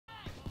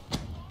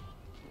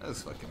That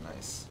was fucking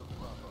nice.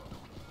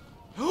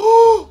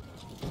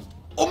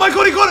 Oh my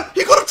god,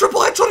 he got a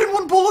triple headshot in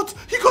one bullet!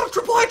 He got a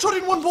triple headshot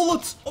in one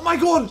bullet! Oh my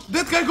god,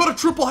 that guy got a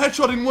triple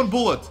headshot in one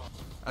bullet!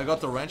 I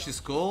got the wrench, is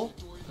cool.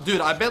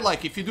 Dude, I bet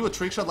like if you do a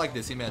trick shot like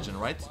this, imagine,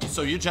 right?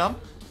 So you jump,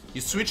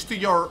 you switch to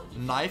your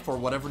knife or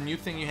whatever new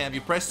thing you have,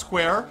 you press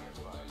square,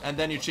 and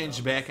then you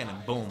change back and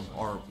then boom,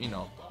 or you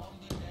know,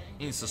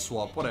 insta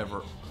swap,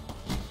 whatever.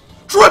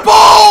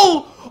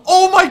 Triple!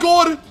 Oh my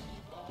god!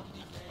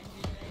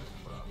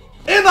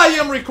 And I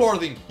am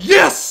recording!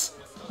 Yes!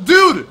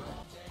 Dude!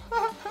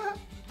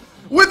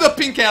 With the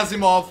pink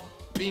Asimov.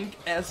 Pink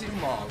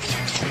Asimov.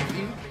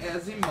 Pink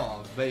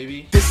Asimov,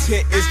 baby. This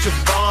hit is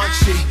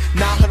Givenchy.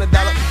 $900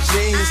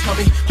 jeans,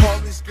 homie. All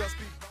these girls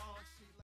be